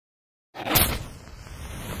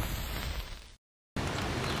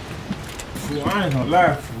fool. I ain't gonna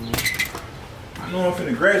lie, fool. I know I'm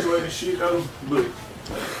finna graduate and shit though, but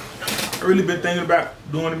I really been thinking about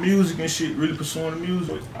doing the music and shit, really pursuing the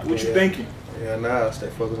music. What you thinking? Yeah, nah, stay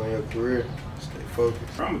focused on your career. Stay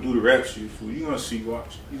focused. I'm gonna do the rap shit, fool. You gonna see,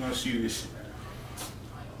 watch. You gonna see this shit.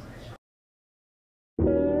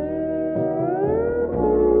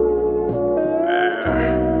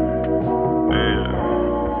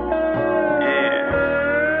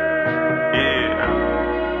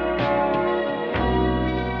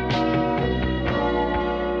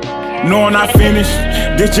 Knowing I finished,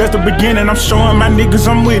 this just the beginning. I'm showing my niggas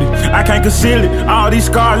I'm with it. I can't conceal it. All these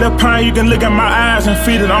scars, left pain, you can look at my eyes and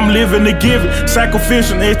feel it. I'm living to give it.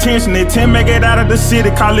 Sacrificial, attention, intent, make it out of the city.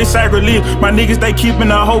 Call it sacrilegious. My niggas, they keeping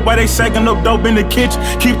the hope, but they sacking up dope in the kitchen.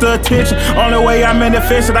 Keep the attention. Only way I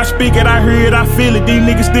manifest it, I speak it, I hear it, I feel it. These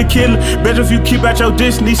niggas still killing. Better if you keep out your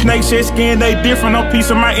distance. These snakes shed skin, they different. No piece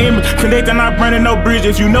of my image. Connecting, not burning no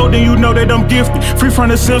bridges. You know, then you know that I'm gifted. Free from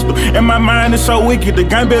the system. And my mind is so wicked. The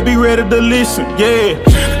game better be ready to listen, yeah.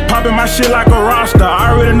 Popping my shit like a roster.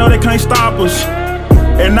 I already know they can't stop us.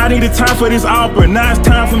 And I needed time for this opera. Now it's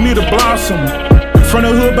time for me to blossom. From the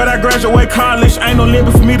hood, but I graduate college. Ain't no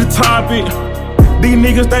limit for me to top it. These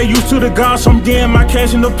niggas, they used to the gods. I'm getting my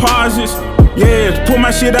cash in deposits. Yeah, pull my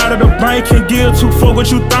shit out of the bank and give to fuck what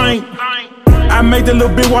you think. I made the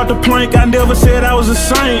little bit walk the plank. I never said I was a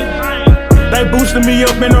saint. They boosted me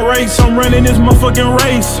up in the race. I'm running this motherfucking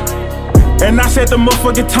race. And I set the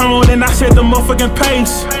motherfucking tone, and I set the motherfucking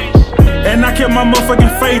pace. And I kept my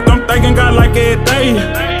motherfucking faith, I'm thanking God like every day.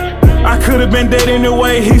 I could've been dead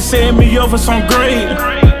anyway, he set me up for some great.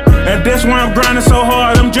 And that's why I'm grinding so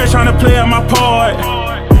hard, I'm just trying to play out my part.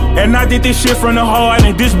 And I did this shit from the heart,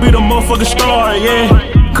 and this be the motherfucking start,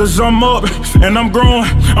 yeah. Cause I'm up, and I'm growing,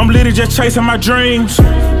 I'm literally just chasing my dreams.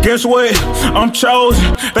 Guess what, I'm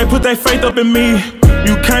chosen, they put their faith up in me.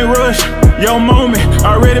 You can't rush your moment,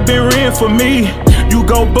 already been written for me. You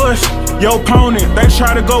go bust your opponent, they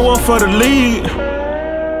try to go up for the lead.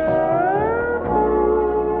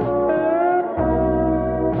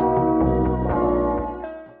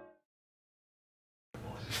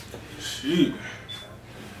 Shit.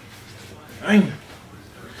 Dang.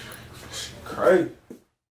 Shit crazy.